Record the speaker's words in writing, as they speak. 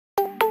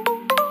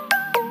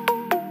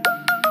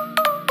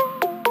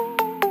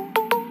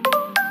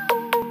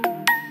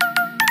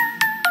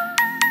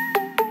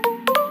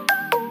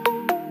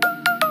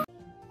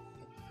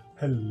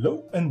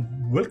Hello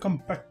and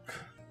welcome back.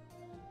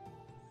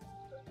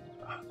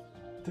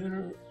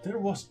 There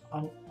was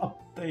an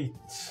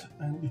update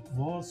and it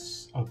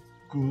was a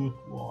good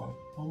one.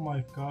 Oh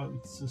my god,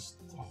 it's just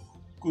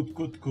good.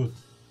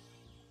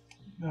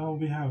 Now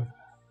we have,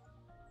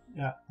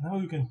 now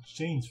you can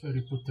change where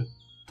you put the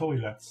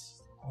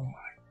toilets. Oh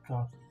my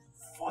god,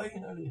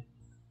 finally.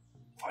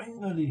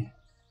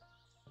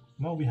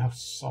 Now we have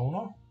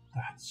sauna.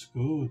 That's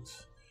good.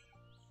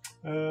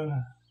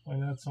 Why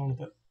not sauna?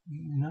 That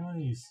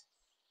nice.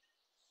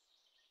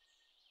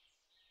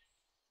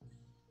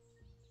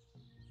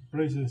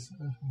 Places.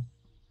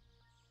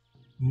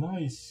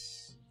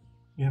 Nice.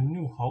 We have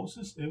new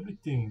houses,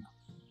 everything.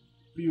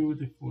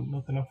 Beautiful.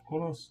 Not enough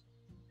colors.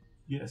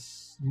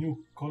 Yes,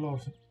 new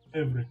colors,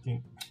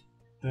 everything.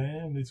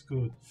 Damn, it's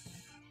good.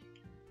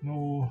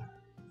 No.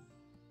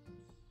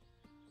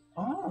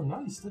 Ah,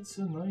 nice. That's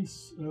a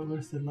nice.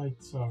 Where's the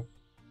lights are?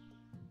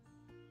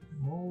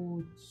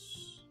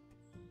 Modes.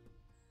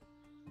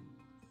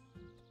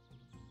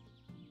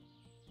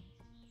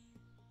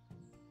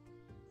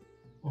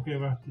 Okay,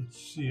 I have to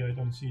see. I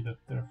don't see that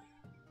there.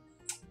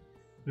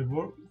 The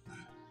work.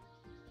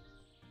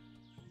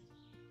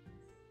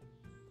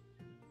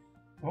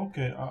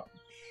 Okay,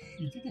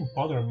 it didn't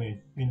bother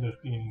me window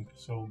cleaning,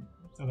 so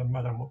it doesn't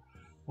matter more.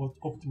 What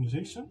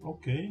optimization?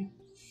 Okay.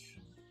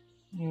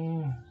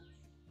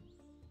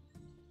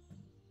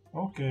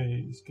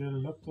 Okay,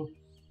 scale laptop.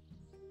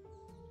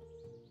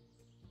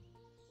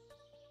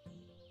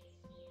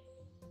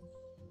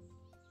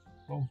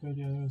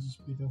 Compare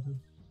speed of it.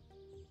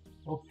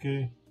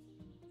 Okay.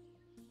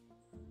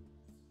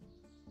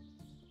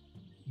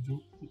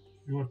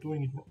 You are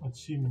doing it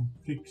achievement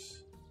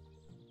fix.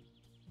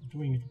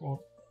 Doing it for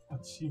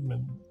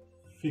achievement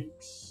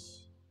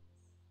fix.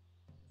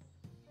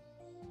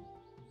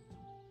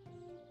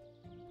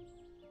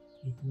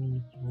 It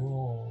means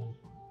wrong.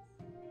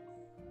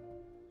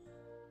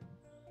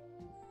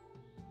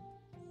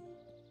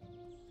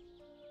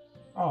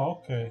 Ah,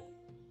 okay.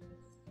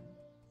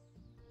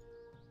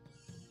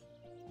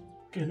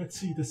 Okay, let's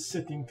see the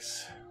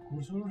settings.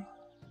 Cursor.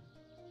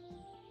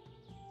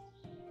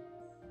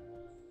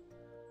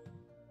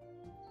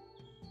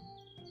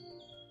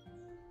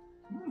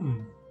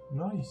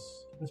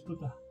 Nice. Let's put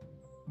that.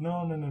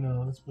 No.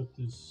 Let's put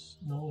this.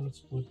 No, let's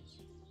put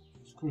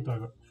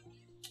screwdriver.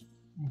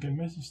 Okay,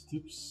 message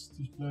tips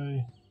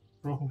display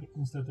broken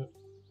instead of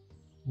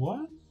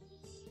what?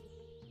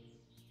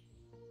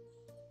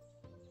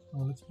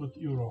 No, let's put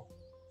euro.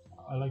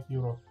 I like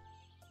euro.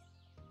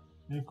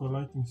 Eco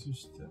lighting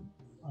system.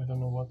 I don't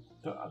know what.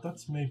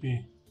 That's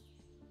maybe.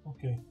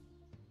 Okay.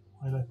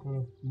 I like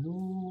color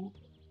blue.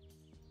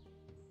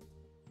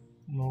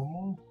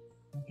 Normal.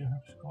 Okay,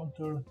 have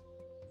counter.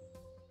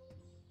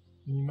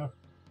 Minimap.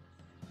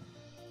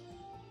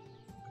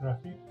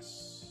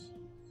 Graphics.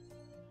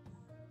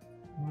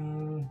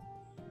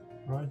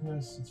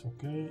 Brightness, it's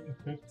okay.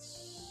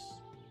 Effects.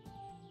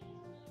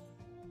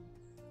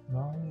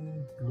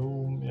 None.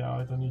 Bloom. Yeah,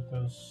 I don't need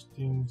those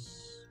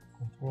things.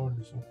 Control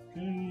is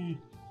okay.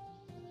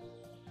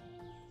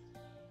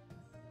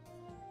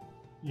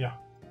 Yeah.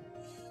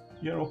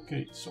 You're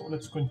okay. So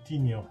let's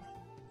continue.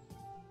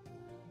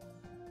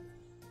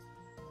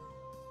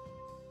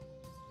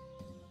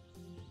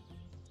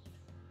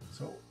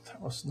 So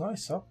that was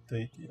nice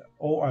update. Yeah.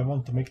 Oh, I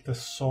want to make the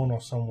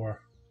sauna somewhere.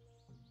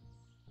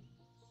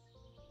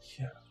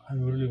 Yeah, I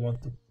really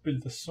want to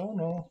build a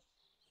sauna.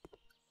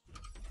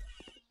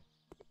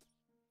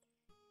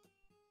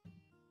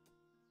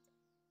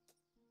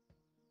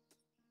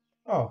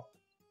 Oh.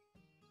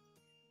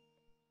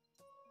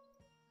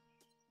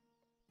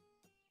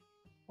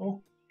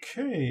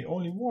 Okay,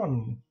 only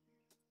one.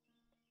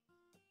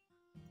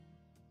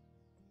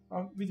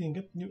 We didn't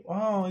get new.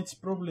 Oh, it's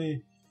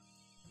probably.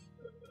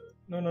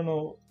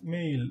 No.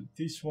 Mail.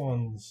 These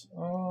ones.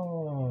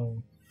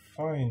 Oh,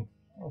 fine.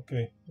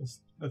 Okay,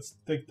 let's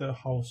take the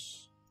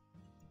house.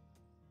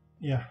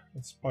 Yeah,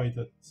 let's buy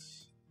that.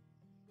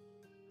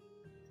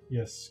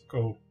 Yes,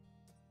 go.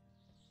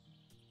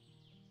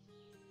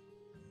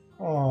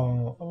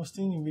 Oh, I was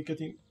thinking we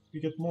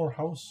get more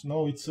house.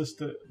 No, it's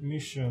just a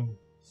mission,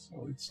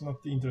 so it's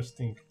not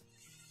interesting.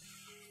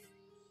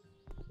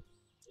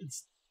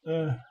 It's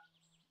okay.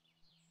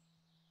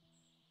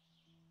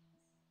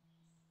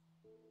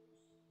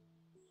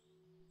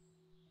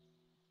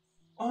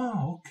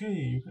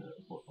 You can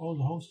all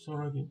the houses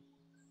already.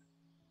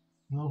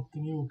 Now the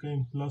new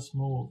game plus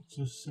mode.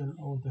 Just sell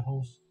all the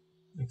house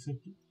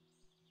except.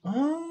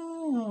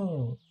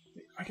 Oh,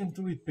 I can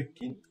do it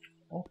begin.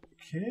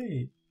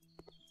 Okay.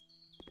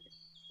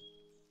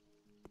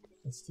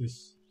 What's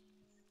this?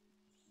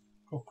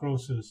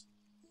 Cockroaches.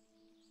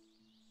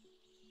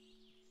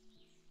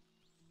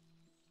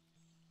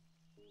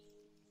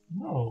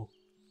 No.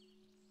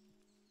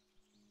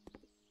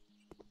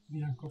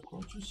 We have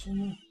cockroaches in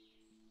here.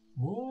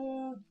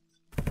 What?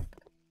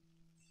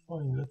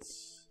 Fine,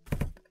 let's.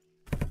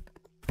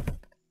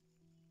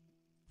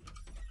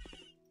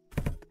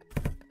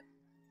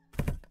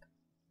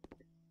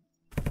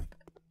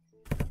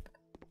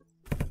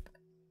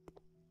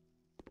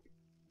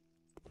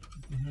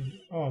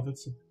 Oh,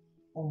 that's a...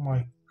 Oh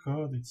my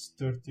god, it's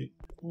dirty.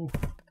 Oof.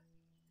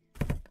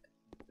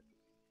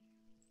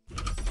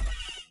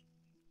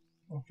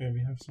 Okay,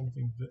 we have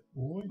something there.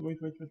 Wait.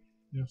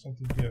 We have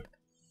something here.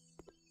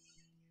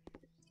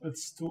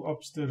 Let's do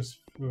upstairs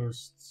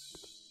first.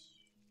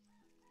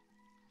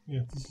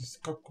 Yeah, this is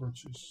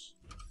cockroaches.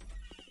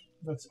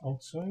 That's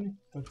outside.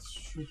 That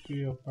should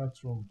be a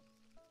bathroom.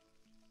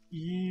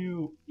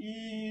 Ew.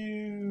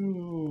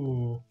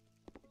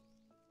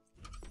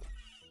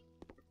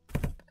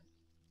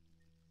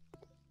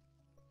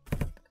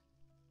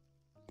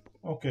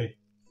 Okay.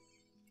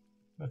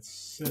 Let's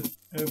set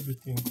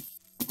everything.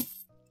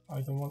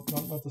 I don't want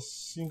not a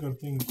single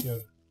thing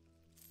here.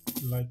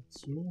 Light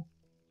 2.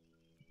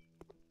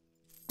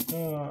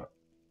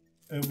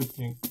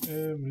 Everything.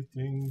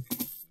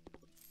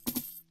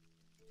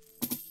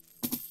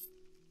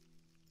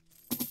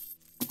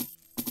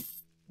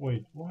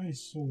 Wait, why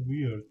is so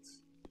weird?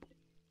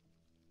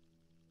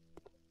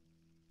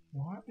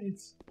 Why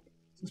it's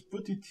just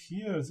put it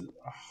here?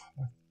 Oh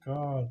my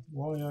god,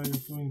 why are you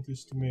doing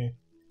this to me?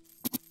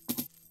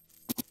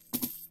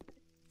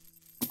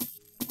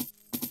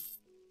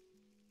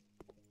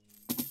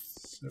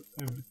 Set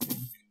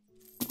everything.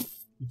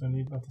 You don't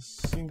need not a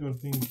single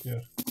thing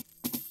here.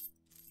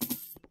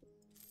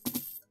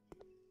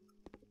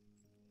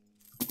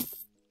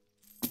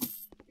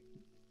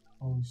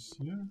 House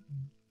here.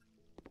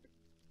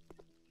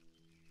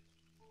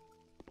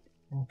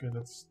 Okay,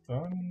 that's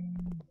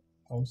done.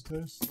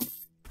 Downstairs.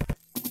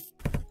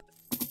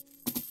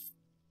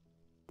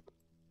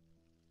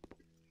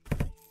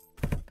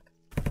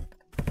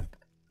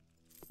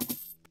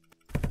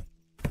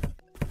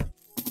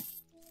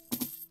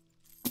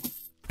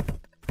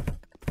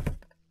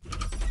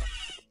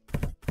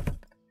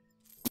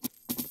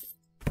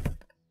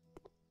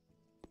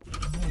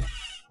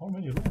 How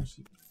many rooms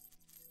here?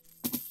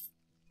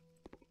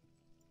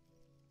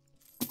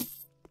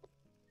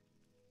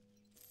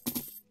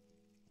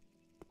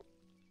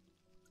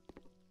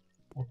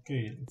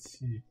 Okay, let's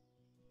see.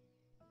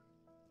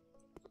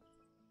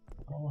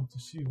 I want to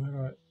see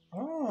where I...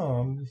 Ah,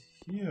 I'm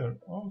here.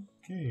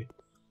 Okay.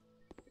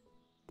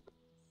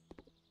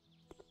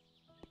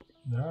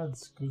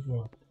 That's a good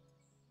one.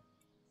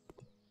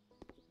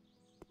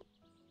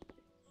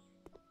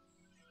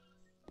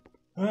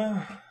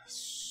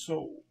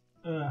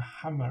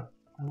 Hammer.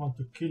 I want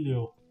to kill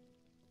you.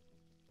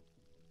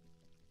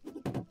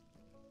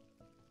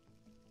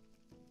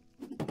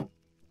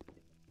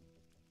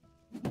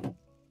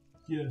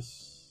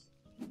 Yes.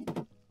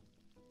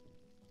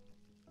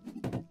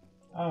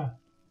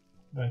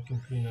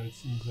 Vacuum cleaner,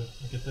 it's easier.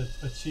 I get that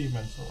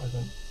achievement, so I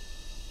don't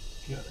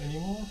care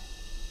anymore.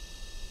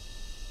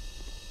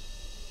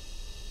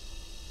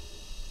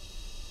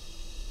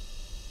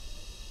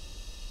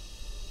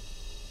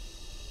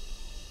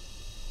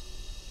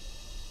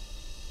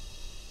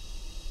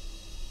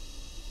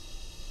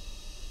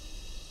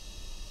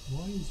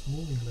 Why is it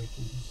moving like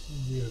this? It's so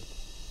weird.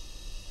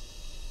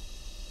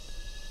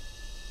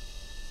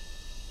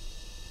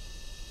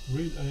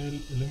 Read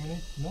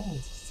eliminate? No,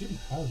 it's still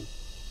hell.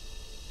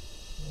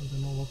 I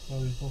don't know what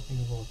are you talking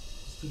about.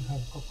 Still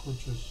have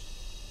cockroaches.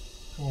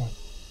 Come on.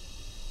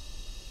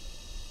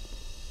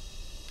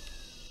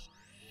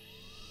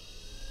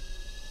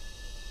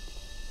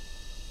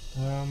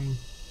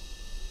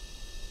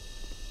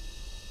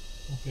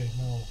 Okay,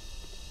 now.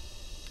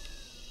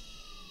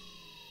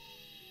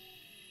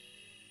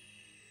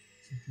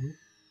 Is it blue?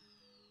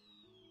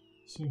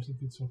 Seems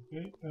that it's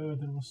okay.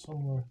 There was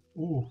somewhere.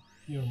 Oh,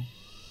 here.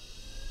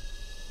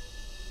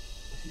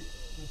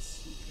 Let's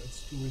see.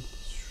 Let's do it.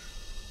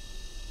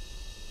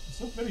 It's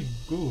not very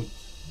good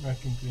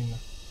vacuum cleaner.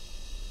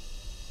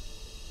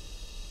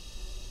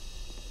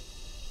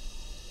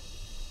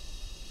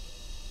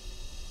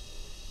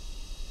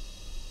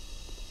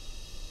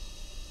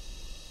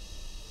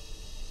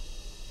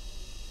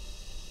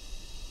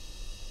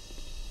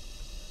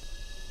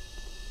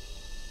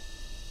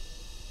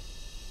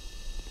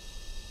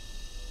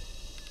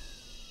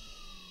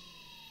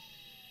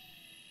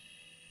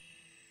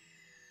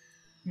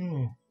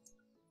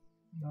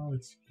 Now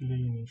it's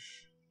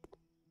cleanish.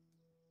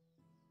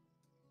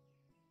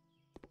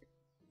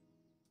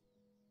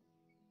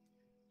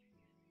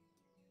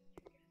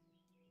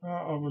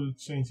 I will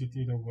change it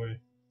either way.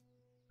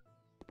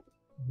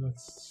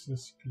 Let's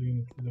just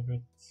clean it a little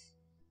bit.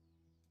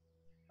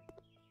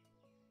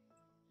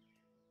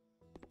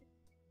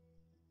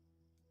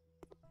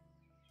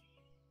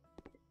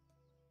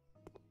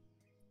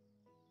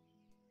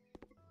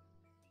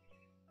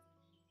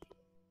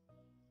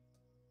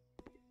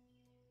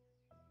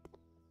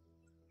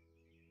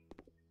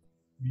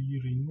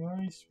 Very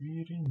nice,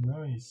 very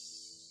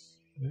nice.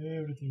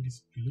 Everything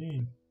is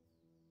clean.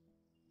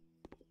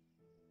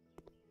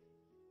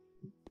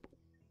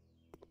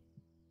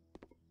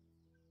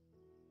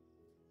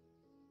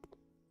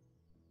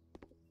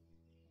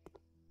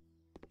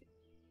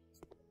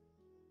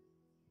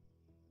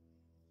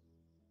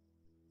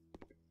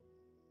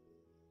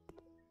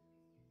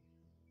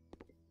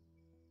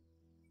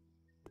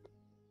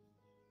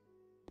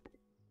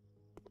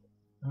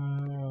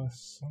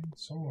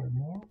 somewhere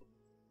more.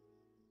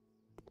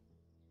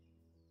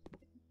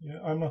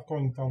 Yeah, I'm not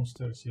going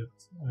downstairs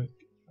yet.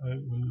 I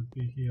will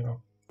be here.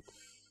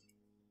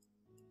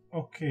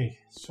 Okay,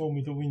 show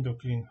me the window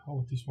clean,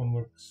 how this one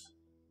works.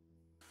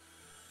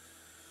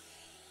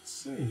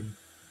 Same.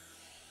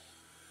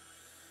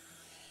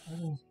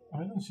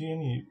 I don't see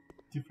any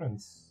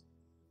difference.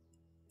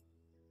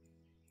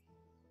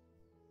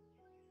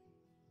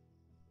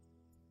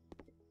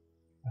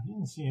 I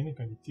didn't see any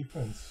kind of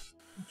difference.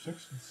 Looks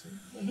actually the same.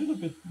 A little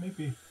bit,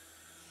 maybe.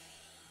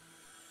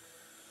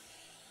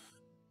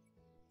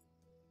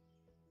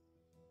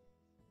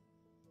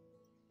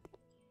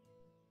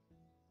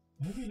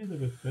 Maybe a little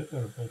bit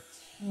better, but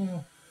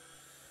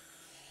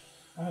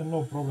I have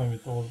no problem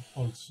with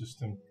old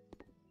system.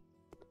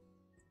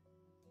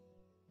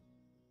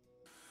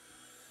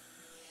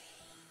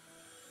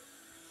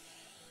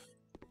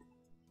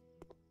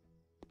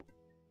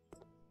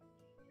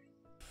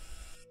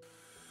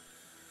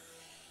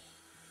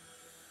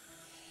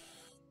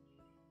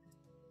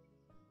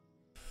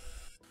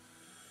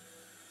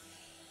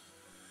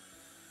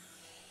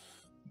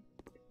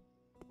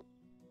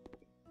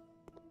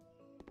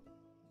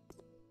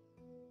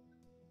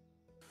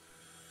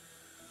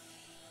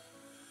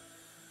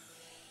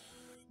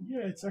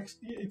 Yeah,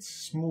 it's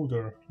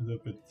smoother a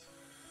little bit.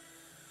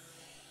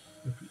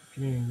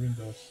 Cleaning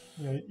windows.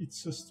 Yeah,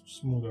 it's just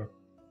smoother.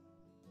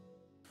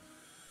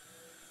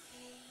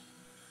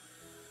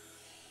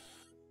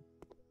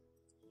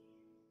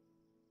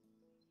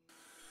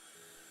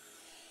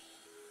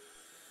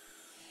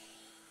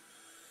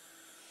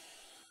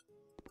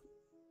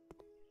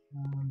 I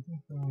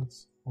think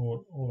that's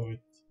all of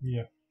it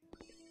here.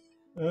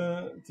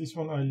 This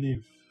one I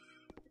leave.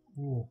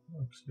 Oh,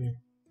 actually,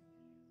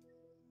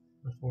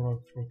 before I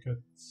forget.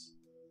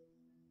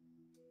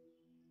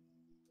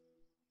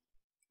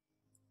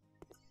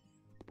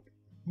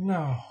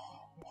 Now,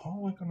 how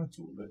am I gonna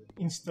do the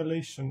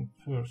installation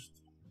first?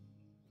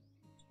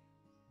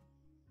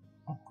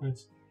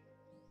 Upgrades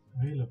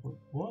available.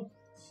 What?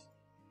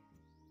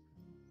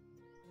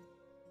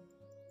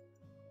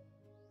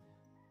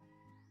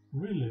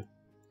 Really?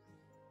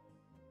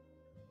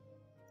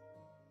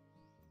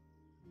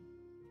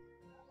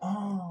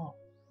 Ah,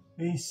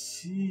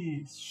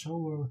 AC,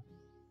 shower,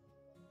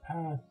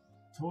 pad,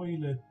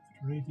 toilet,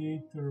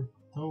 radiator,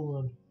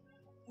 towel.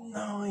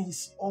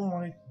 Nice! Oh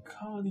my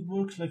god, it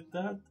works like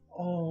that?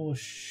 Oh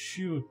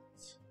shoot.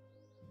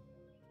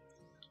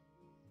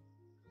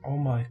 Oh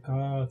my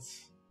god.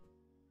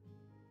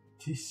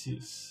 This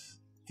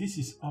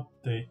is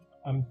update.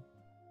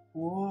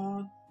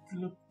 What?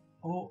 Look,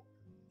 oh,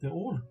 they're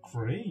all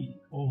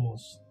gray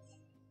almost.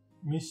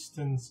 Mist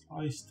and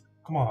iced.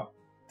 Come on,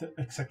 they're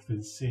exactly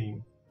the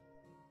same.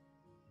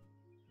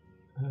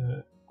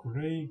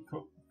 Gray.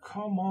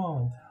 Come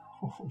on,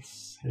 all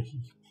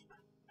same.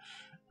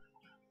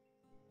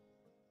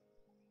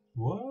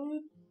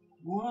 What?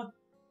 What?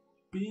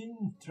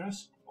 Bin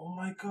trash? Oh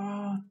my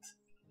god.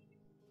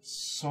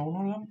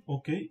 Sauna lamp?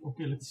 Okay,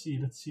 let's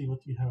see what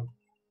we have.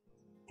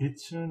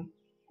 Kitchen.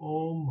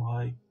 Oh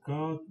my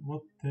god,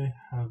 what they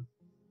have.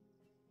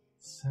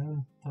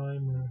 Sand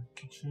timer,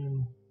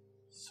 kitchen,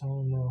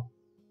 sauna.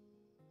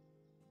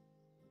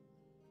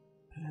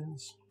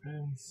 Pens,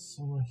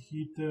 sauna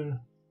heater.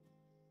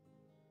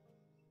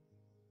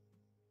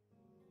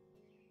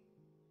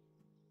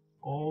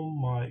 Oh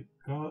my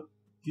god,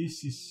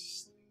 this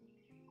is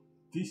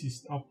the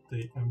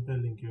update, I'm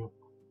telling you.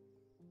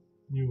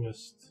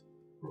 Newest.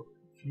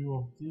 Few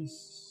of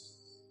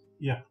these.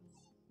 Yeah,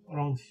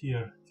 around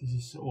here. This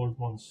is the old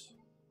ones.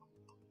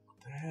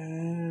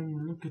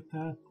 Damn, look at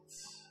that.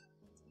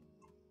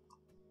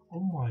 Oh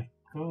my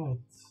god.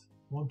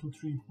 1, 2,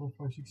 3, 4,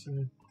 5, 6,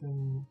 7,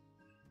 10,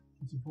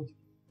 14,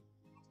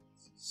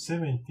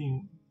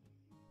 17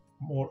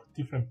 more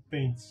different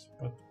paints,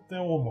 but they're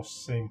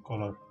almost same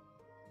color.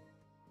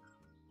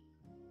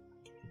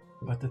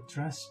 But the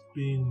trash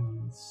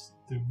bins,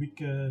 the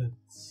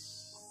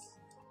wickets,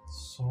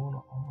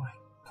 sauna, oh my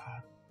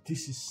god,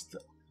 this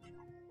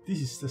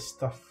is the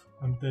stuff,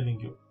 I'm telling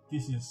you.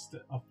 This is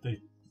the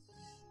update.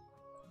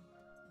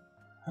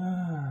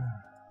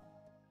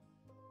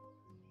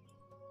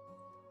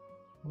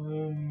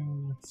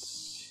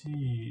 Let's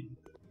see.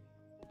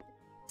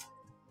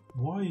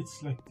 Why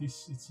it's like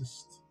this? It's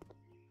just.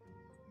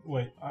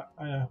 Wait,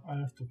 I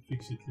have to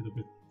fix it a little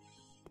bit.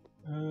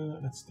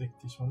 Let's take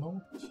this one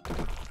out.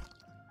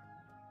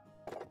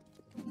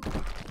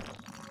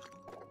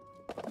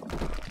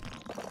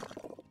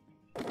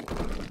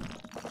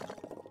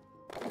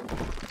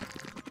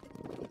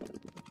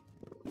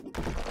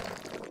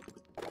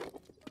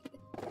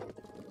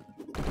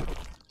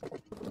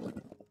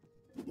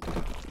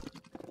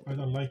 I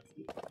don't like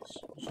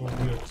so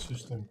weird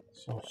system,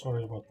 so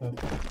sorry about that.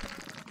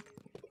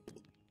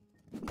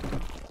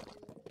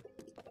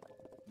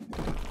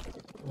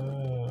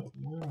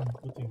 Where am I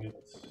putting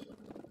it?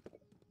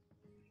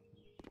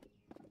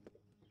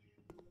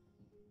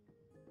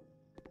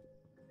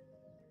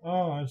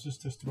 Ah, I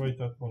just destroyed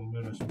that one.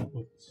 Where I should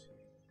put?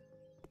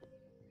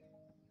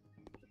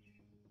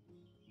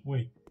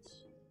 Wait.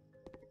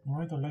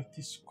 I don't like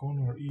this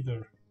corner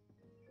either.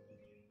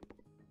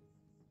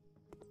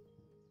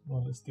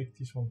 Well, let's take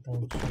this one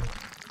down too.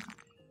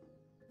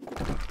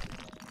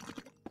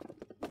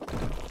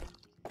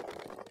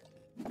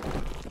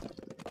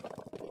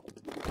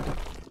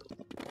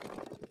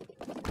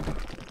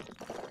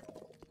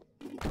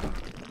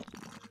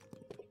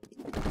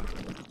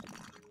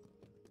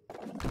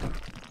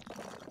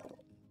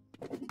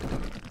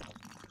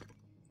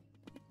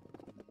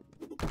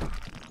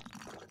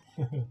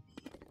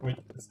 Wait,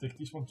 let's take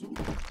this one too.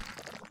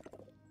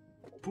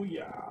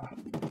 Booyah!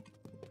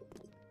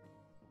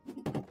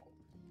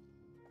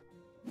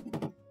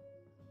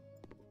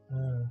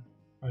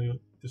 Are you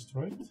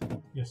destroyed?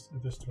 Yes,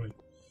 destroyed.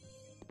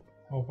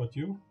 How about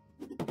you?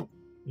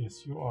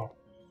 Yes, you are.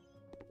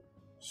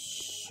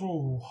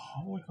 So,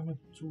 how are we gonna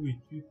do it?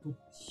 We put...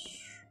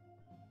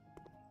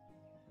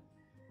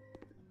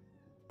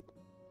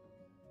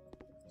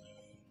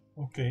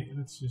 Okay,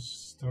 let's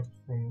just start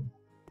from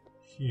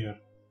here.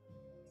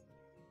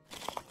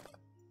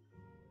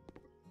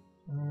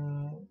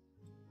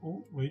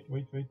 Oh, wait,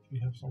 we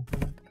have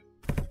something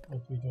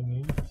that we don't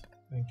need.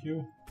 Thank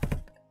you.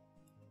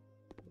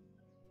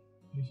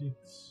 Is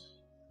it?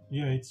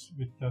 Yeah, it's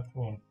with that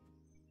one.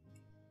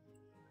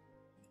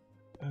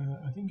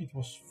 I think it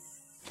was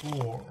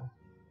 4.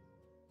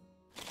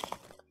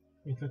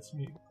 Wait, let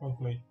me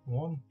calculate.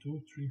 1,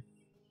 2, 3.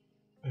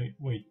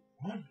 Wait,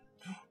 1,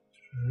 2,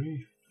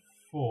 3,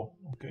 4.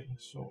 Okay,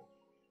 so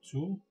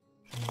 2,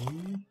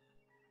 3,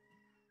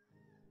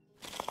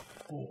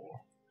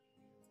 4.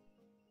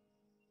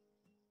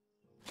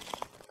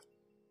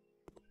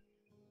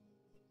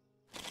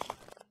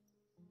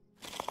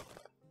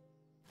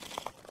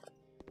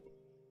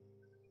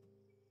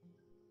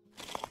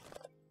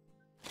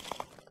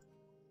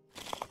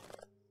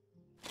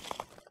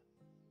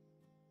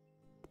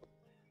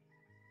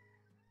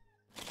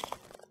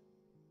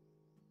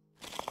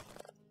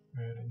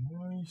 Very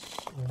nice,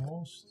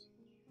 almost.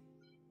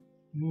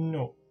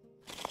 No.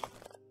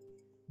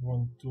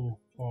 1 too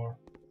far.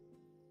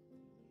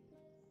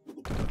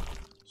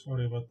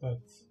 Sorry about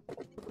that.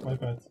 My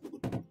bad.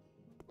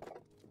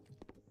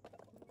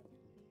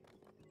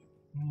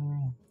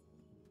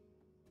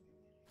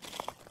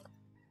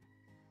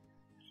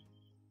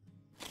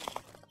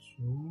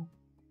 Two,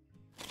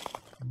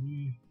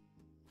 3,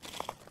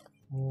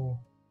 4.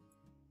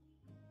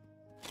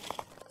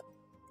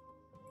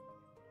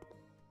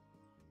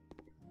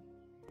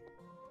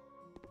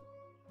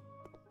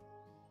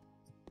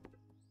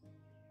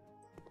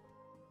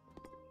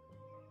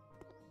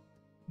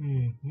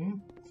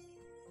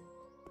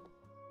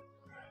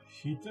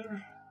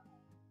 Heater?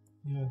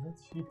 Yeah, that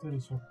heater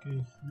is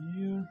okay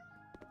here.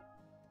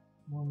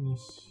 One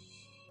is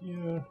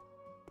here.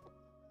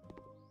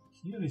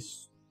 Here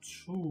is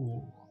 2.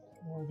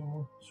 I don't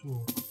want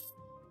 2.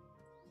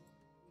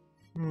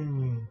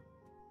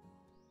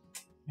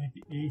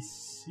 Maybe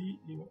AC.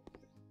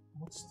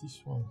 What's this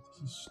one?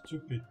 This is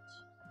stupid.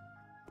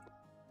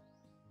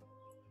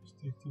 Let's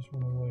take this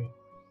one away.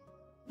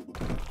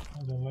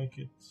 I don't like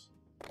it.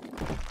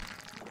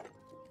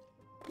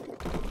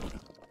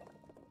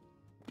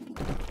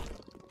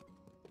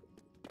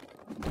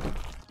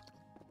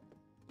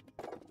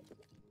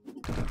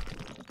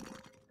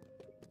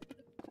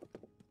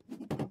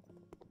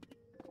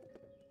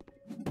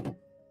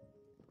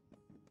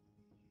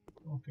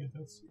 Okay,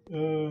 that's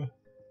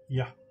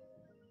yeah.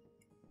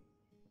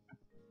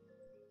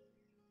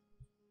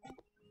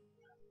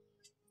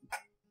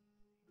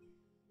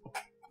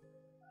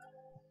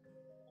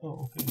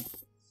 Oh, okay.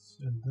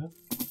 Sell that.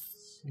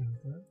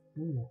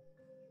 Ooh.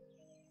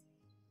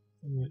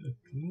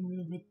 A clean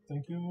little bit,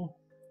 thank you.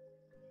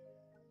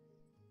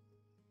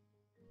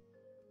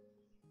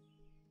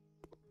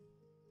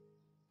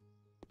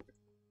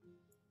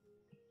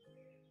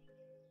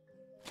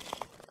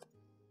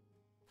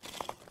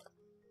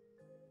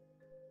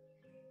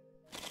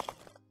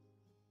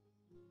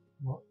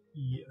 Well,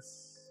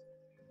 yes.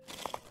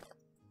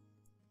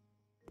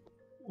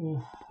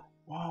 Oh,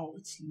 wow,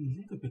 it's a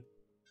little bit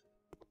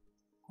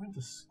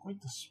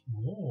quite a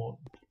small.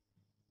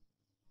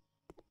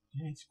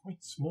 Yeah, it's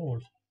quite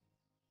small.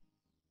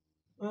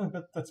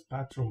 But that's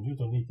bathroom. You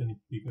don't need any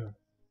bigger.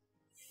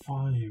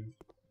 5,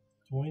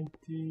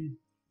 20,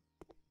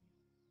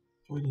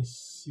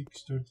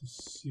 26,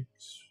 36.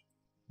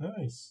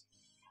 Nice.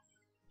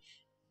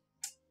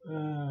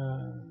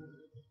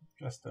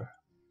 Cluster.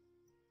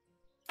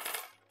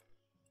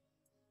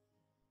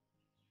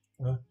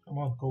 Come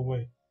on, go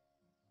away.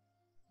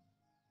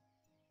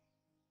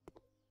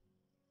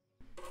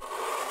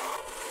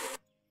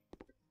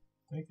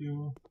 Thank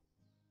you.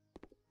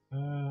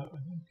 I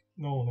think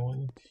no,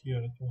 not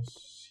here. It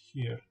was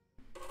here.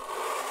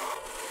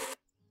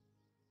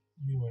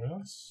 Anywhere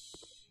else?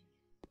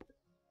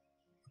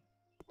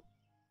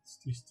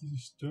 This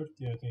is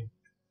dirty, I think.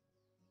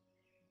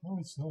 No,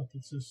 it's not.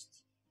 It's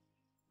just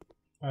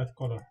bad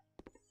color.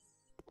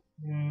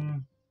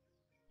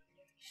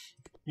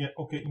 Yeah.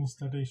 Okay.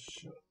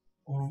 Installation,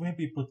 or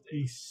maybe put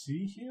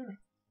AC here.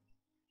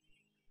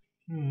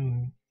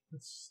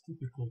 That's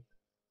difficult.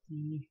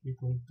 We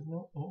go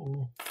to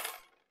oh.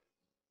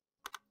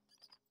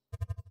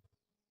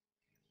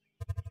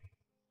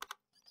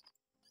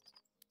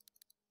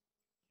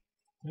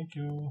 Thank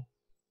you.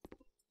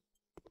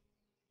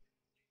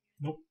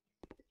 Nope.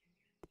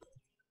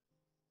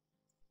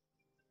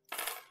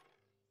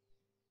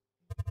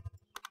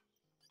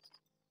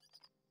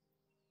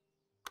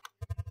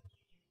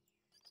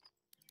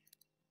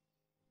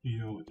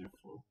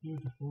 Beautiful,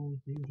 beautiful,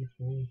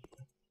 beautiful.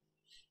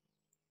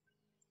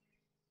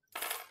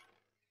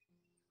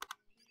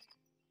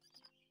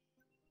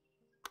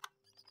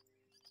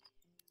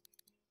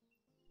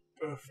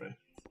 Perfect.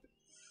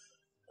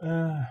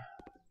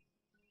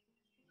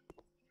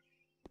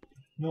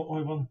 No,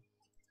 I want.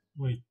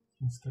 Wait,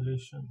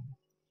 installation.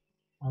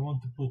 I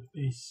want to put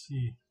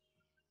AC.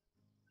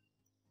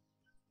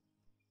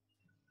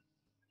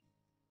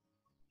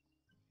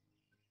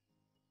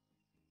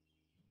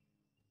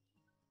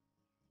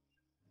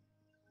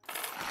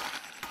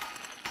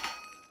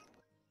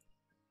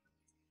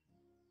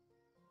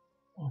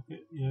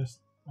 Okay, yes,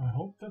 I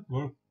hope that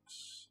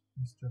works.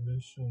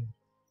 Installation.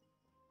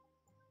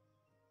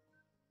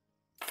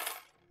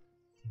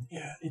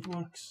 Yeah, it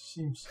works,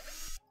 seems.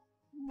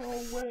 No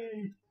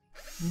way!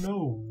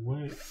 No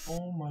way!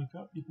 Oh my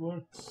god, it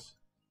works!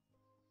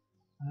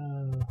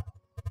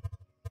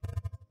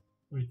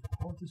 Wait,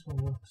 how this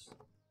one works?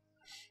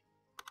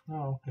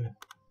 Oh, okay.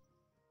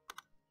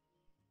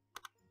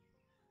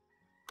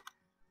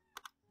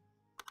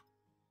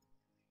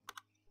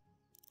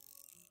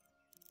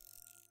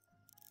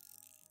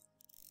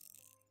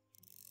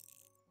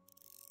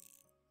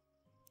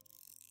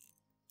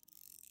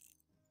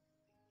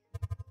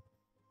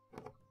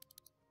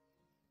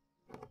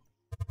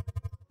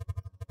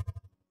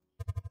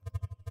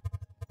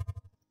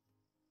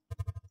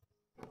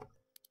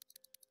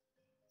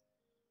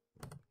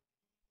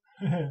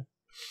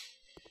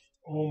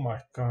 Oh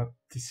my god,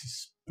 this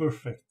is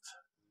perfect.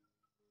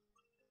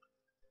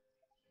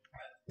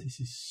 This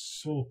is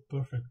so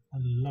perfect. I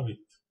love it.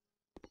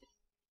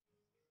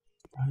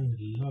 I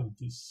love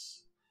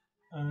this.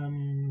 I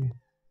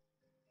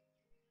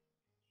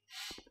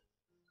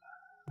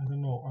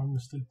don't know, I'm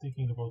still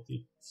thinking about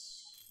it.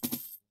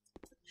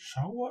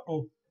 Shower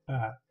or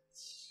bath?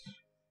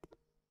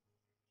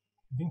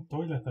 I think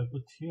toilet I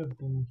put here,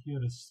 then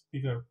here is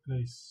bigger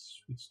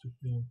place which to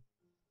clean.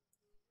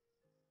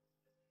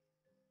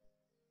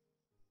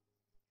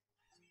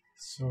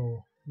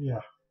 So yeah,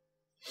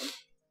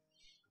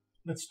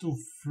 let's do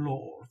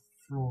floor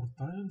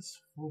tiles,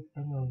 floor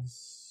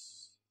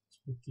panels. Let's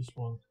put this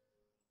one.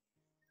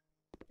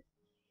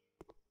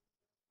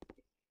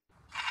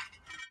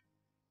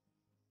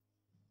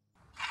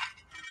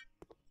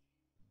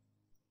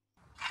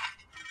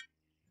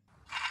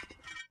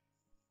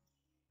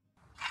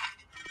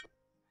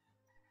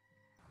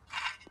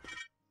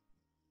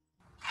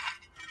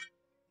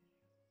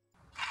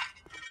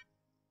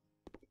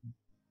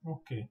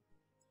 Okay,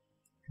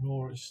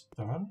 floor is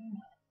done.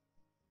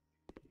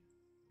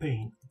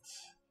 Paint.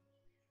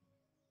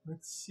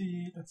 Let's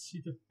see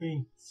the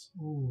paint.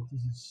 Oh,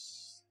 this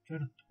is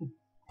kind of too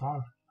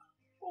dark.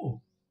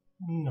 Oh,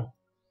 no.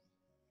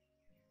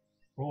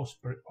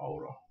 Raspberry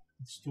aura.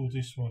 Let's do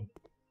this one.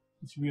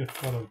 It's weird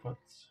color, but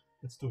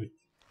let's do it.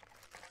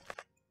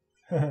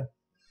 Yeah,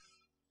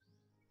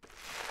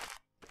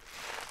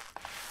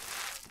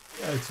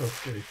 it's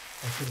okay.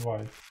 I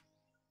survive.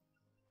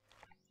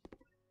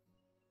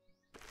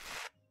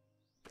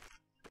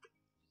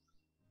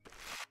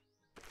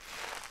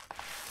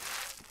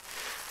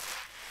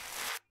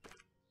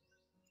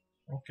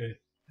 Okay,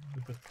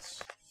 but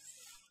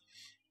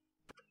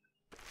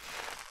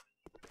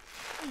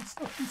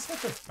it's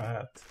not that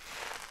bad.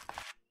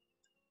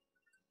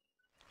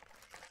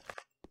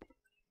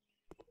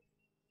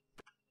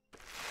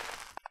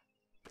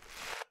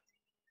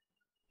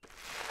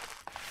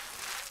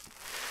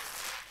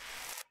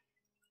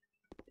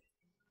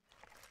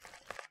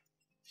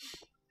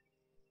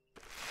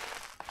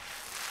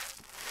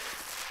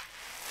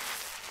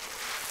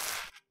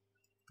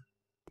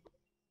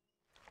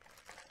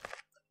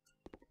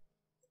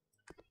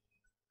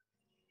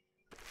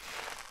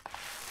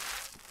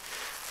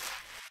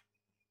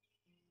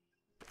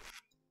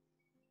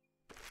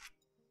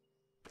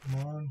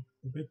 Come on,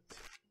 a bit.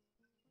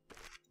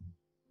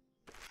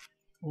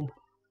 Oh,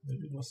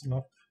 maybe it was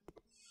enough.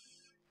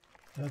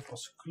 That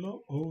was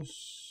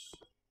close.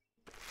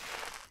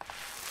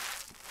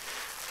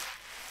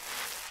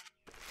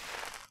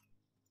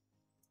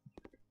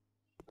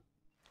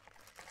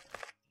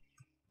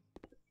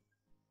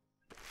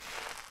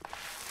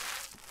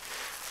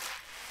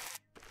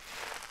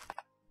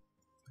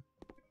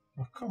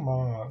 Oh, come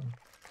on.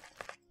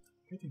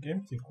 Getting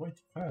empty quite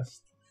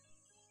fast.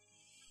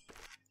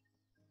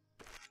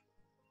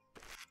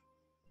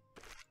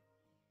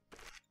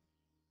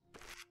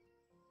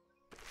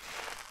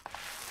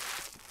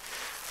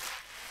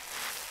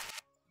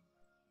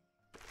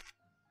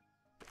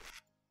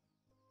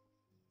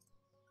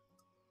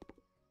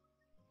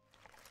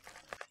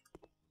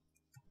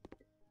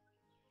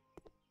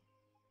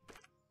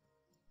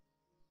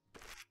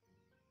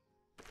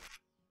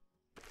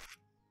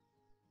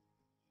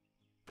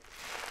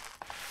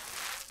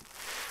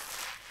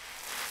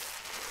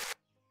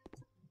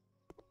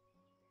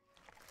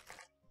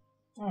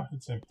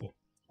 it's empty.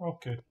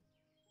 Okay.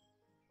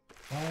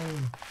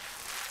 Fine.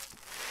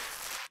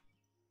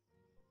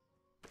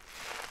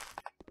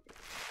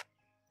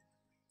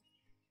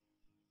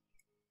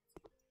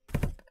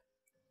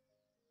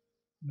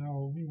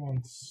 Now we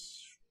want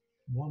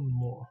one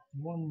more.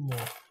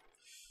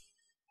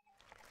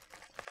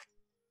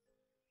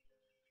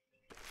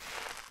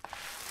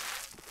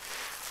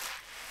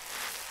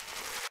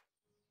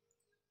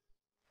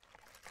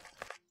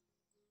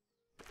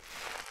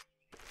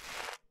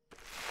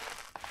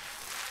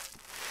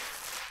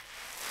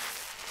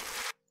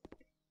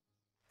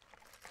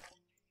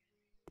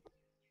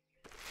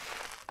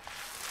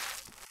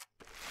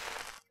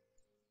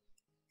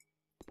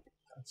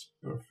 That's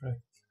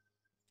perfect.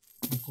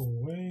 Go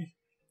away.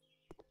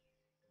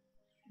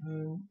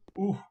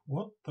 Oh,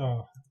 what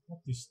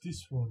is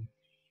this one?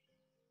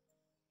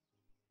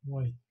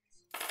 White.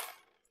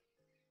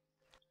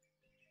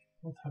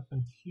 What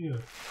happened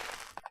here?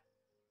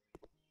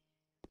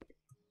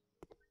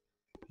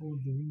 All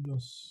the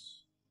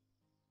windows.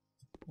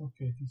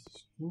 Okay, this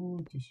is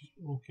good. This is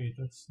okay.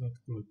 That's not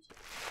good.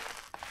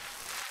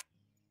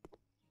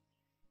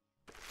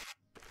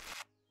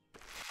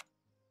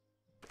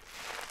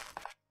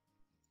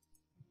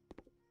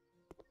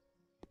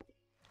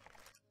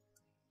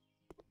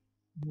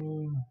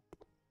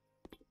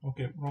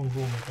 Okay, wrong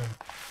room again.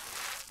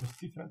 There's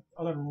different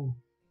other room.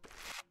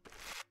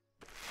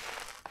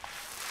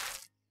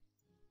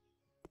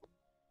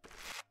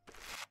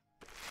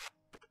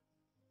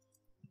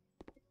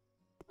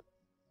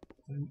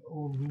 Then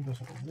all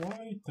windows are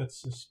white.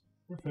 That's just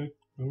perfect.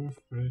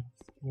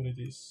 Where it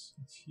is?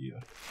 It's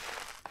here.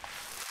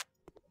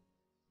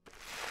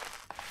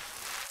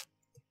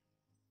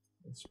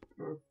 That's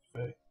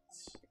perfect.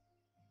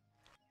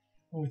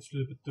 Oh, it's a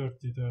little bit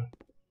dirty there.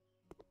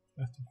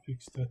 I have to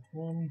fix that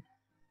one.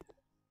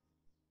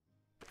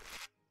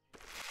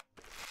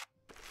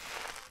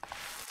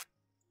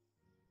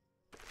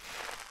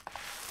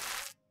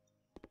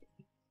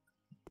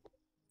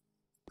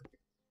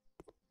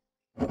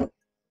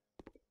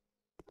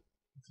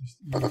 Just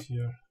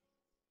easier.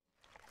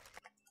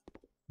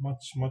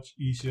 Much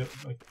easier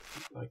like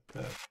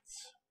that.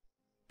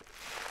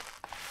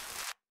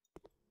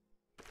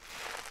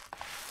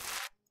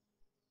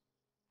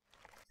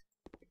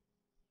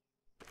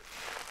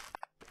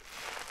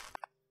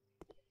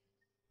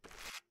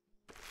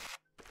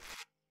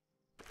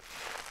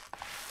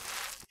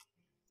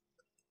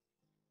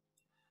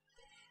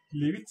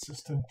 Leave it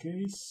just in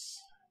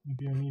case.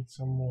 Maybe I need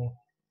some more.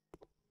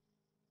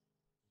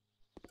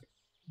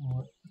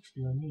 Oh,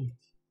 actually I need.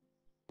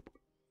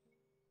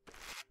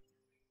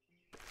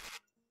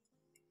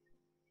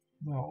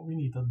 Now we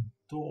need a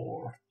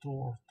doors.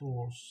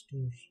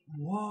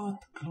 What?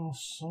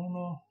 Close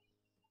sauna?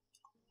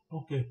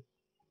 Okay.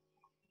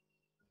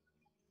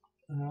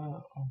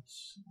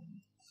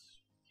 Outside.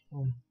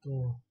 Front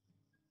door.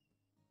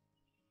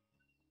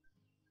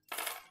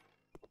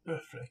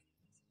 Perfect.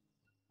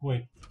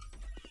 Wait.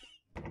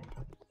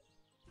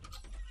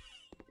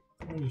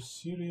 Are you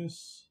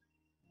serious?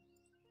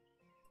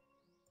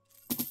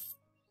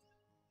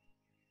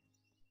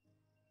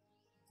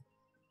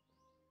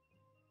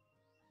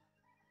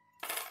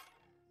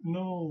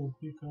 No,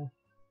 pick up.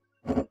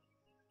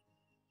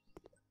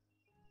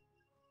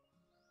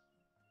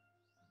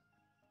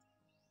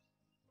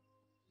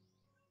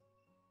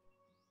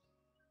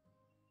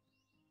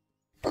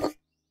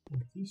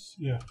 Like this?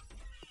 Yeah.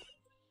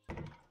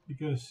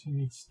 Because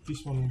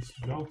this one needs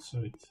to be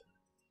outside.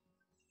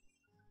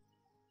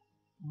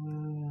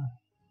 Come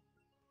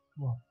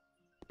on.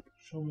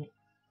 Show me.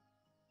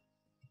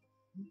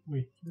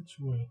 Wait, which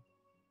way?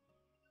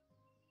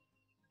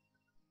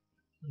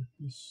 Like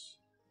this.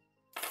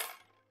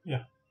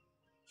 Yeah.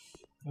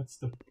 That's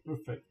the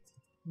perfect.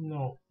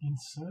 Now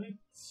inside.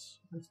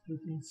 Let's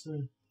put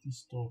inside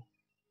this door.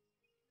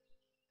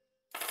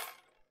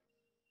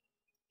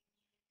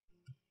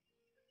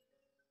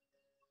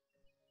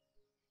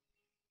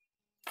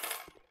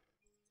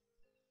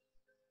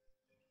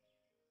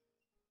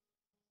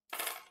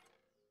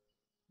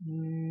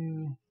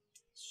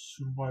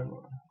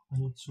 Survivor. I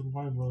need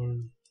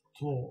survival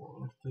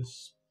door. The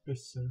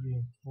special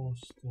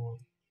reinforced door.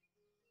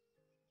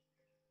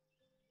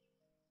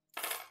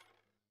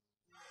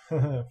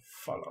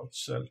 Fallout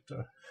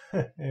shelter.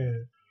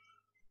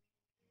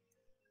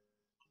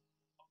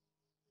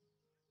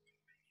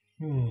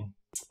 No.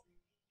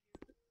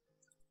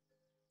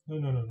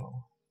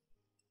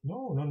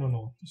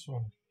 No. This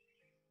one.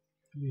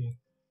 Clean.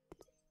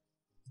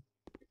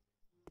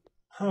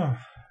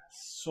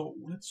 So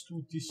let's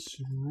do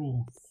this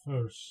room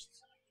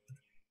first.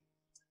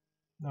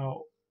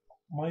 Now,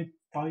 my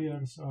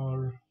buyers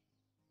are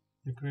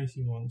the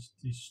crazy ones,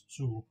 these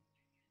two.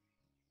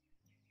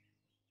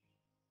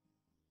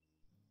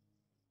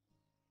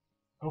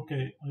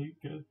 Okay,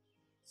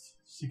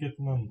 she get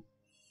none.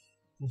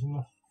 There's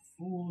enough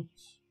food.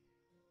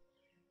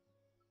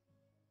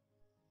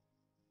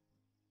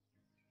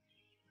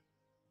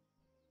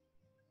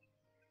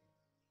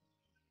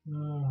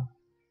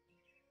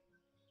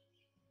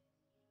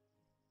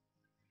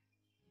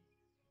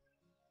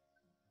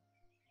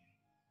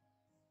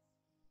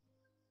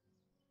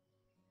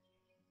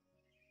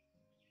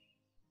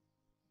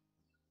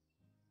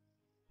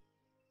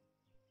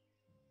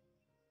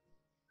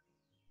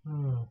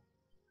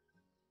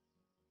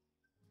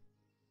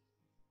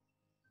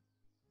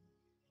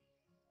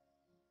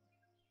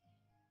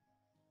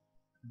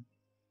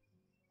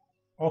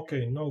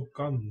 Okay, no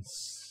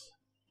guns.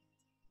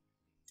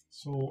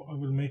 So I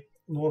will make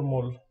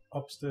normal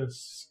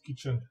upstairs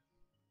kitchen.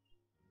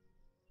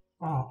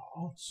 Ah,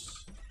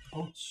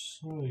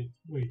 outside.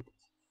 Wait.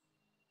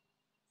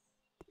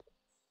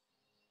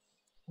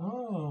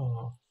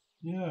 Ah,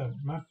 yeah,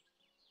 map.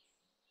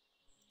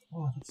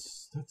 Oh,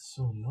 that's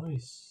so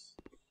nice.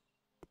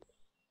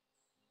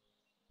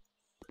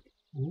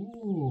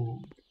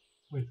 Ooh,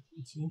 wait,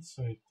 it's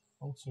inside,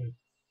 outside.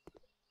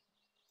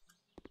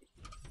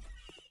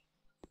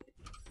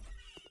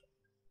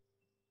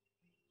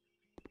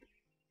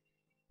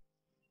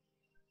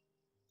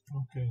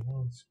 Okay,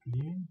 now it's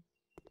clean.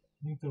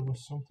 I think there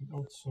was something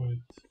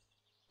outside.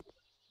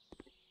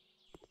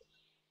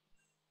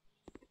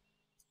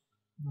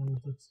 No,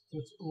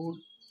 that's all.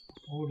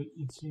 All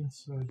it's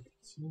inside.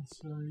 It's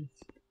inside.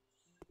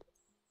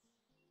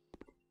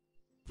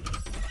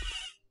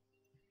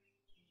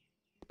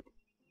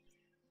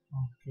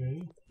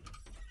 Okay.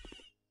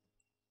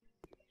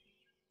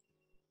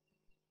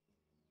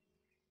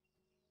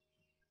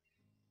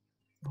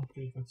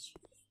 Okay, that's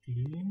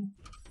clean.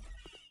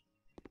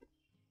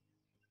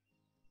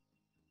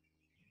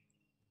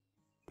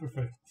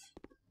 Perfect.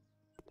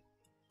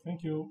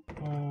 Thank you.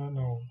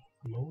 Now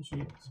close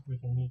it. We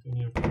don't need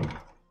any of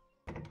that.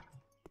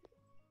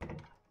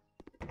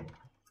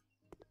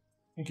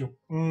 Thank you.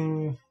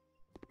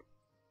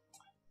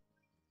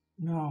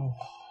 Now,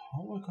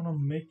 how am I gonna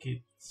make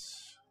it?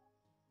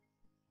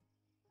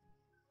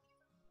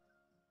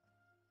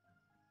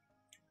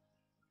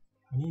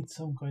 I need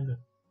some kind of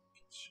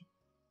kitchen.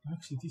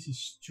 Actually, this is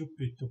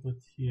stupid to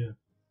put here.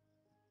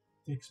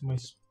 Takes my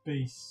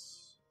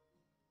space.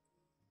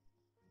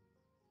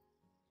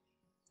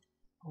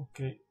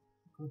 Okay,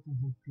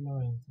 curtain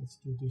blind. Let's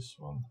do this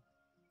one.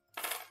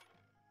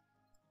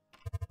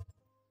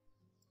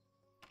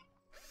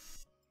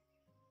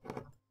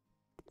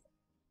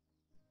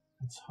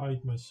 Let's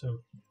hide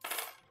myself.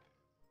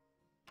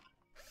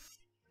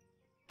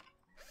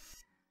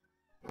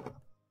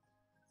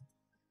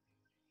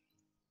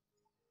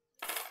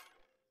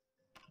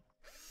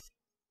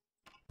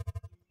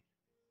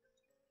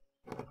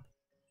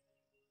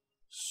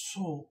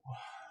 So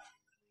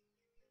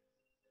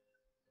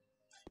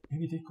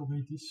maybe take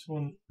away this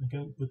one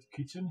again, put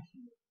kitchen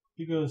here,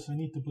 because I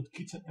need to put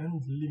kitchen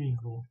and living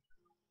room.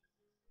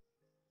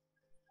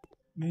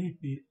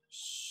 Maybe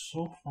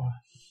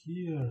sofa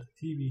here,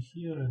 TV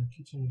here, and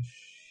kitchen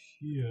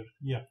here.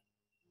 Yeah.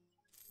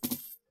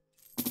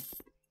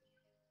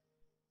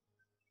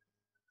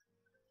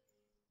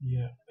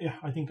 Yeah,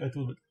 I think I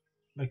do it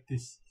like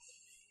this.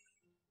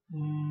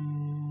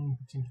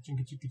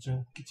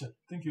 Kitchen.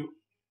 Thank you.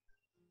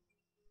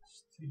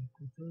 Steel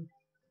cooker.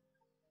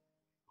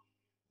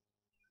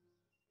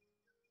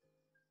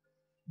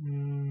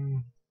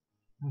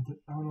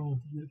 Oh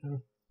no, there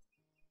are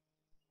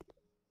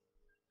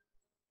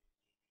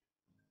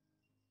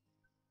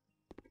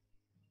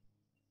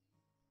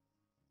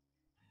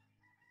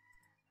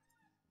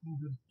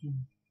too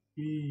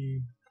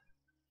big.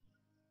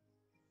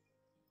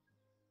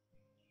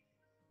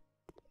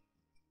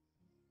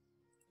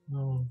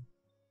 No,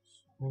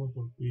 it's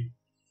horrible big.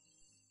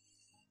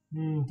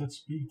 That's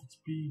big, that's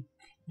big.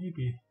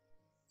 Maybe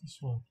this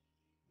one.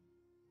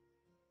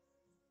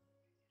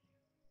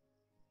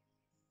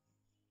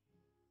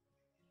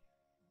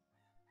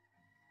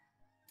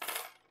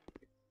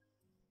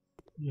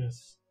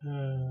 Yes.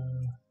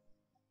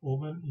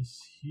 Oven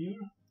is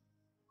here.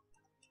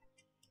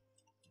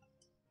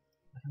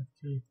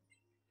 Okay.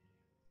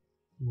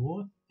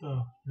 What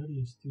the hell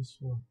is this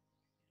one?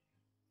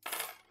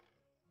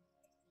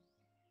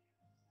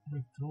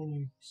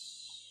 Electronics.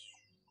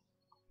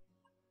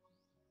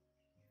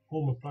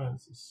 Home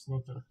appliances,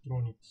 not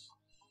electronics.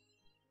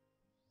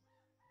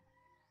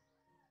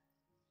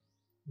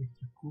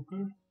 Electric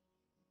cooker.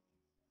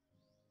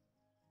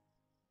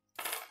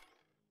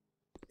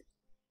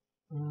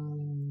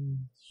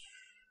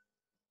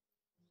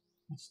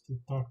 It's too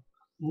dark.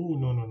 Oh,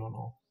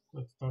 no.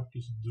 That dark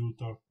is too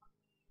dark.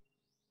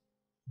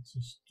 It's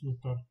just too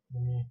dark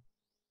for me.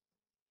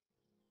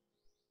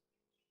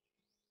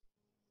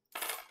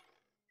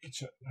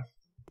 Kitchen.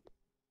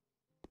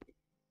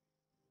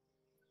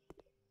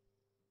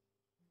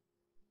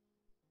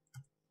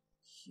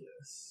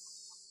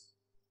 Yes.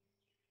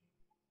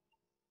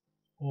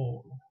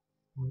 All.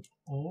 With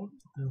all,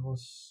 there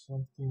was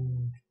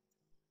something.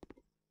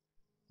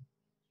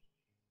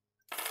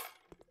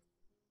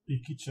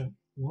 Big kitchen.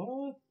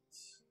 What?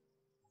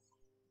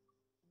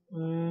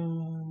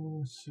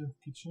 Self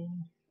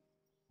kitchen.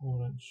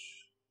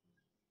 Orange.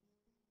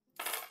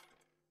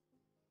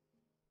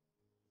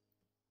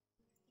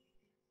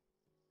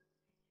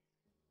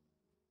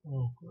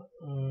 Oh,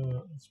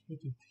 let's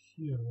put it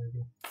here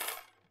maybe.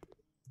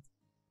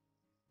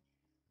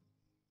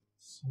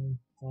 Same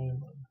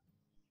timer.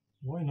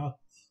 Why not?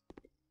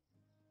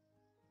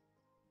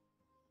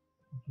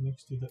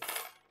 Next to the.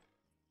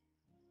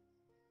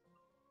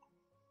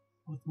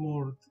 What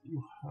more do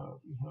you have?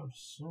 You have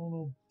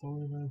sauna,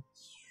 toilet.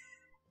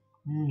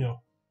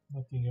 No,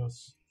 nothing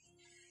else.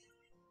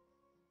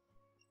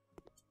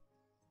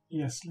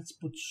 Yes, let's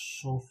put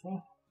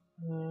sofa,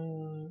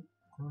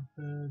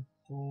 carpet,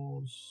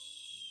 doors,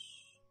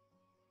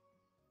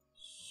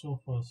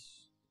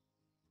 sofas.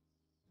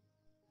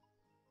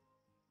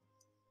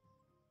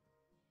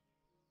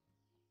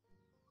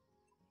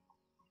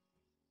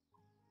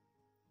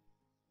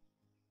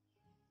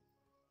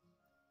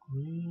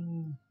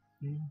 Green,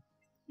 pink.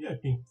 Yeah,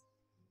 pink.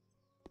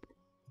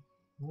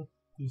 What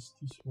is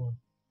this one?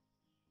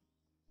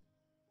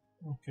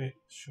 Okay,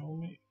 show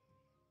me.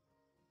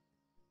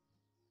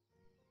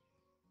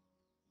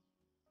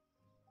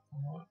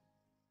 What?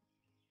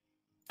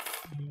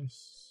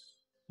 Yes.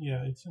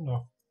 Yeah, it's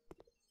enough.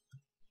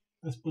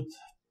 Let's put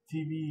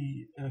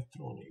TV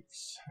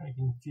electronics.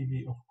 Hanging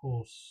TV, of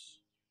course.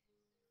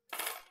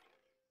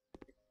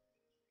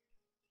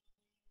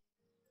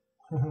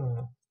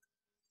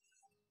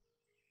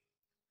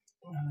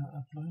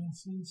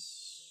 Appliances.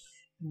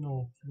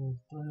 No, floor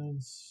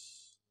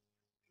tiles.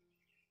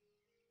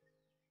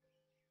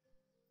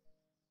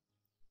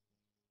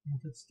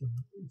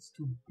 It's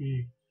too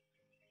big.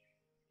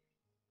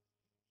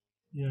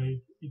 Yeah,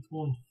 it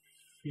won't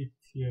fit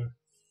here.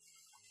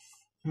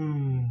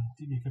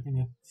 TV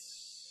cabinet.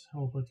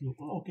 How about you?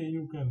 Oh, okay,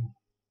 you can.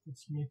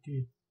 Let's make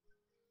it.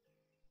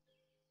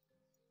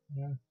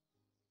 Yeah,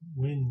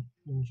 wind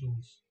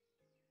engines.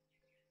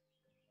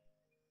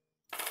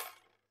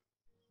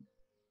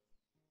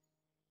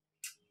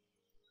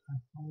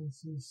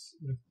 Appliances,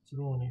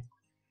 electronic.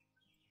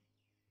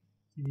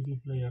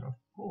 DVD player. Of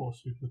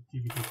course, we put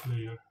DVD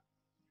player.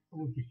 I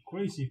would be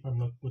crazy if I'm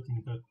not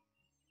putting that.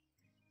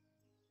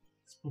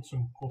 Let's put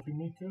some coffee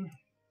maker.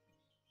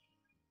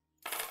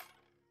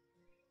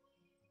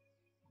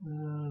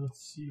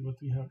 Let's see what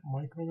we have.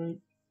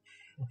 Microwave,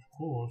 of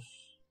course.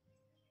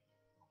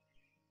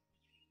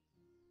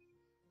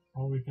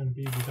 How we can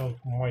be without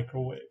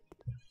microwave?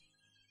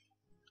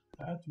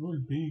 That will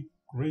be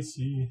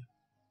crazy.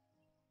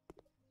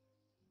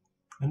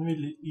 And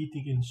we're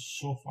eating in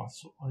sofa,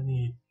 so I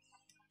need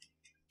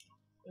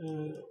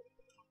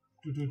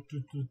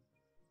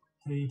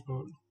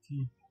table.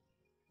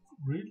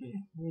 Really?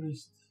 Where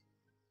is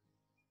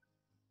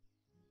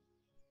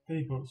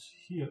tables?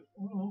 Here.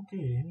 Oh,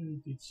 okay,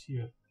 it's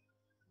here.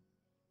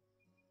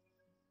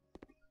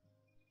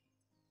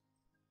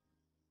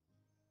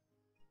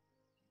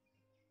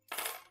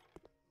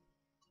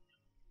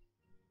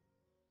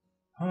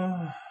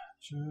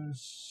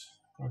 Chairs,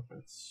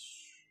 carpets.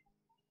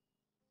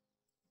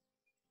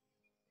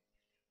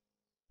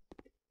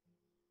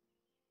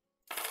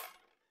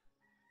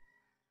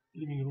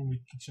 Living room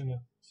with kitchenette.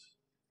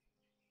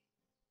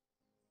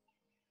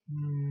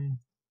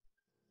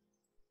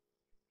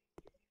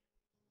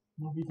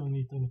 No, we don't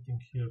need anything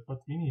here, but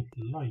we need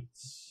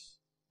lights.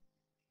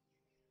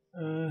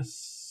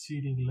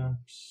 Ceiling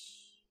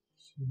lamps.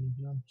 Ceiling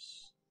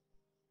lamps.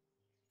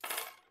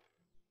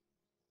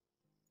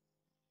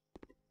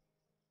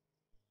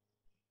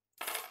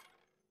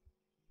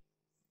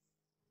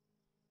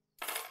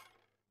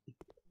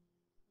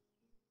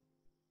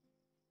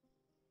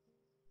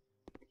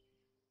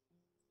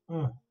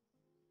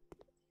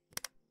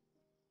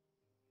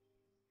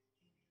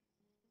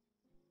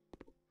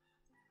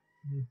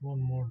 Need one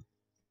more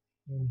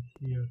one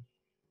here.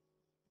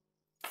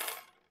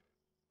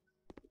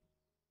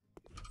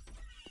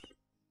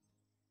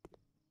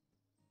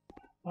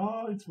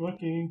 Oh, it's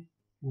working.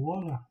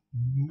 Voila.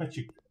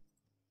 Magic.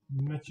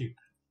 Magic.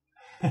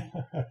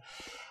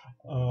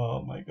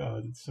 Oh my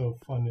god, it's so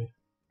funny.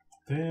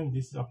 Damn,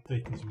 this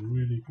update is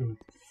really good.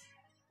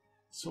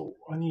 So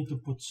I need to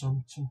put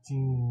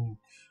something.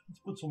 Let's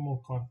put some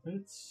more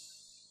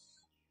carpets.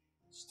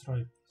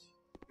 Striped.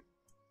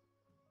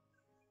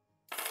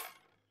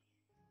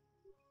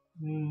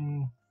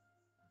 No,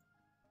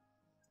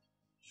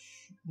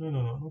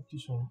 not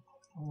this one.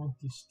 I want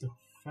this, the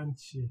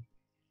fancy.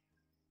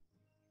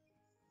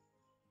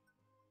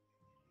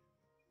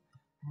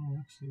 Oh,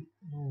 actually,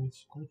 no,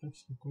 it's quite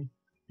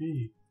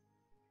big.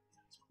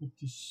 Let's put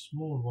this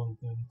small one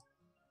then.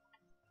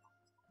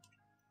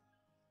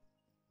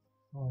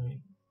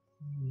 Fine.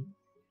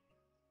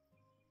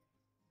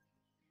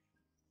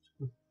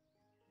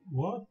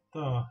 What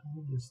the?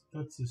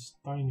 That's just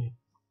tiny.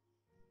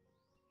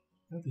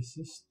 That is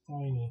just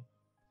tiny.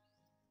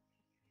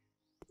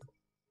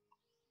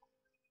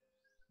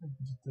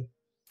 That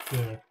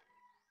there.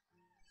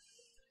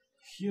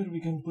 Here we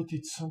can put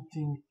it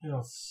something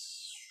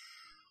else.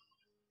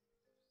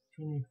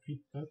 Can we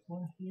fit that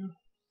one here?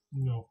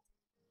 No.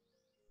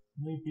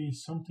 Maybe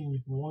something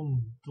with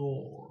one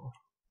door.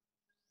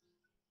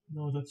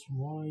 No, that's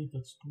wide.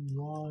 That's too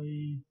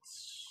wide.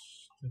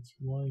 That's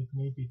wide.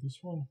 Maybe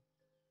this one.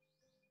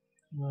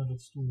 No,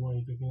 that's too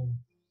wide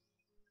again.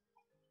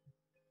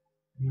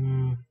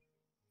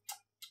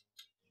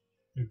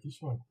 Maybe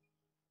this one.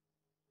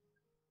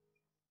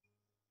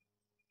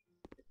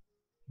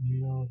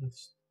 No,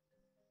 that's.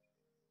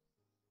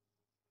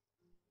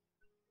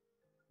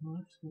 No,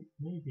 actually,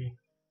 maybe.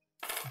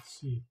 Let's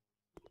see.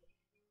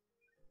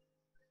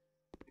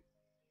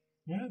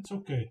 Yeah, it's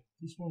okay.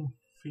 This one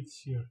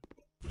fits here.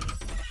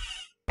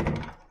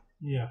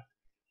 Yeah.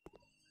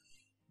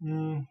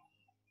 Can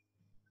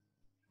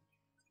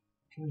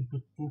we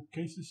put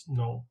bookcases?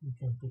 No, we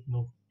can put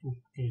no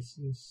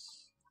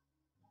bookcases.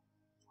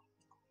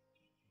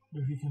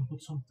 Maybe we can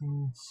put some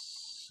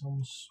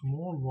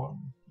small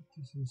one.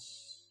 This is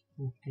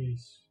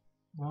bookcase.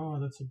 Ah,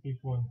 that's a big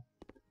one.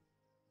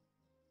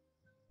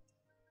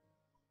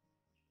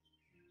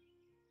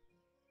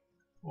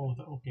 Oh,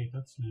 okay,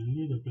 that's a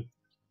little bit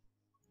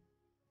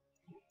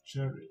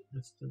cherry.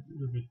 That's a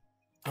little bit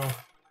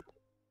tough.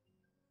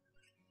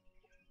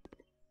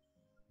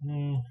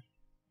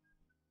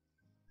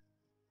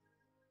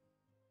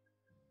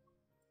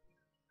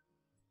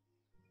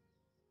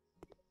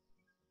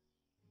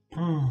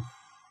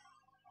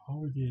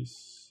 How it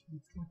is?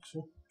 It looks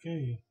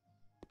okay.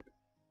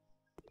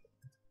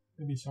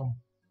 Maybe some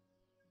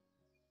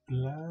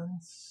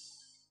plants.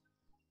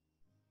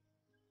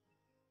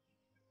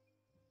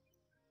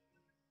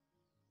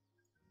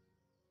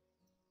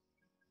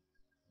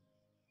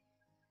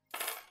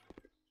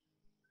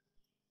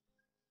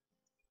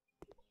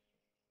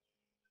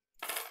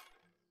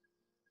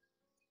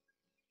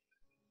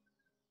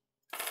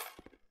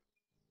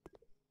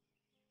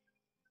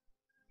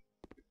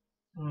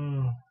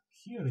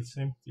 Here it's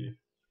empty.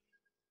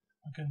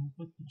 I can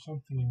put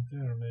something in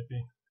there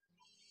maybe.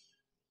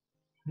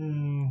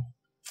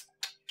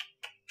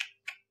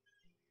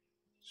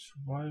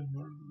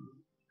 Survivor.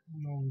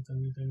 No, we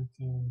don't need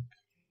anything.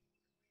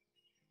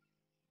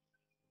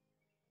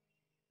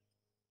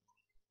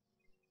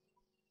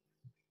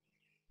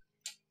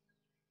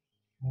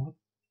 What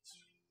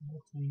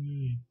we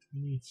need? We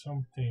need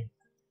something.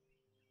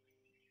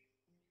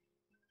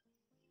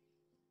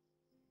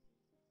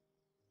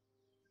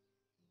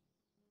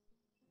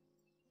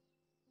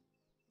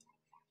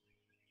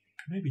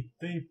 Maybe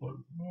table.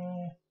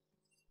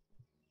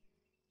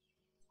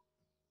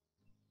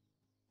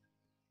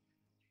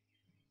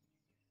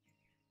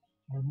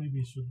 Or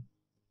maybe should.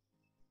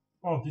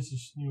 Oh, this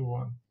is new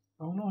one.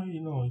 Oh no,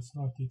 no, it's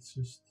not. It's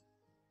just.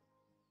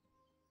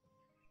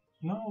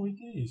 No,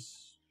 it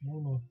is.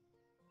 No.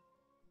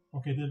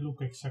 Okay, they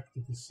look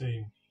exactly the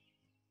same.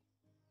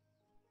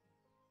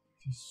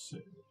 This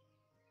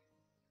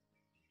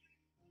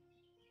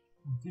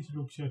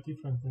looks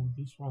different than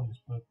this one,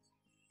 but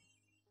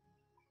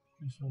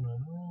this one.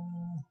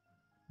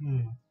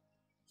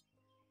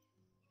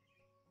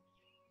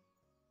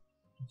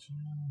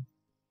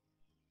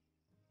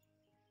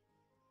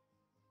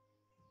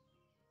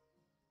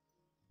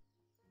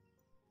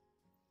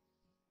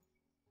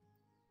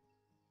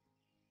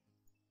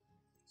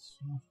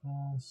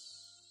 Sofas.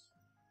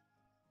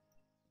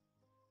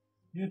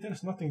 Yeah,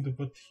 there's nothing to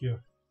put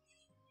here.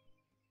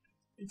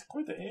 It's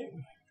quite a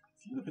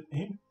little bit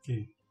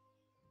empty.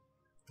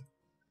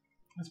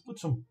 Let's put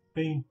some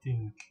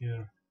painting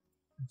here.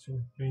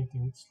 Some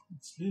painting. It's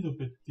a little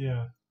bit,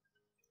 yeah.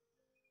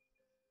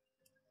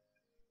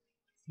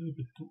 It's a little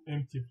bit too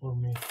empty for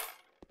me.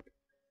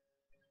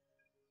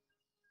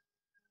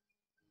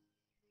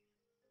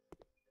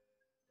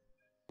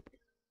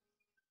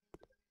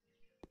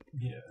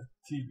 Yeah,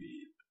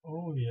 TV.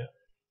 Oh yeah.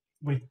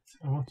 Wait,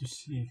 I want to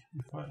see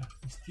if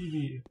is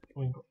TV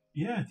going on.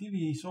 Yeah,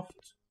 TV is off.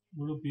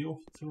 Will it be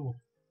off too?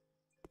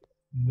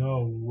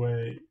 No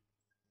way.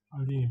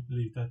 I didn't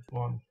believe that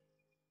one.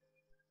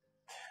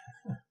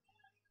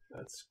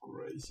 That's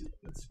crazy.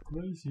 That's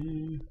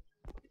crazy.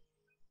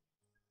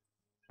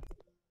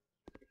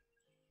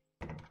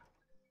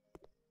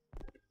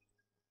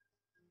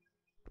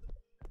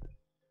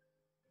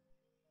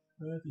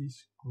 That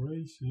is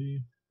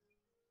crazy.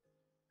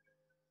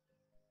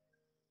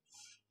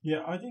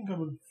 Yeah, I think I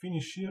will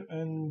finish here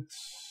and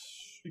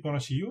we're gonna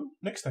see you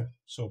next time.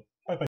 So,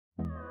 bye bye.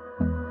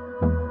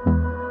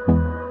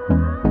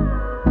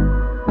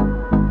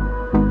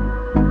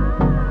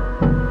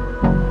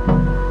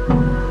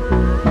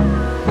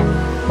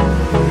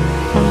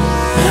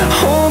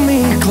 Hold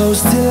me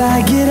close till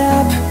I get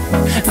up.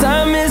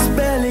 Time is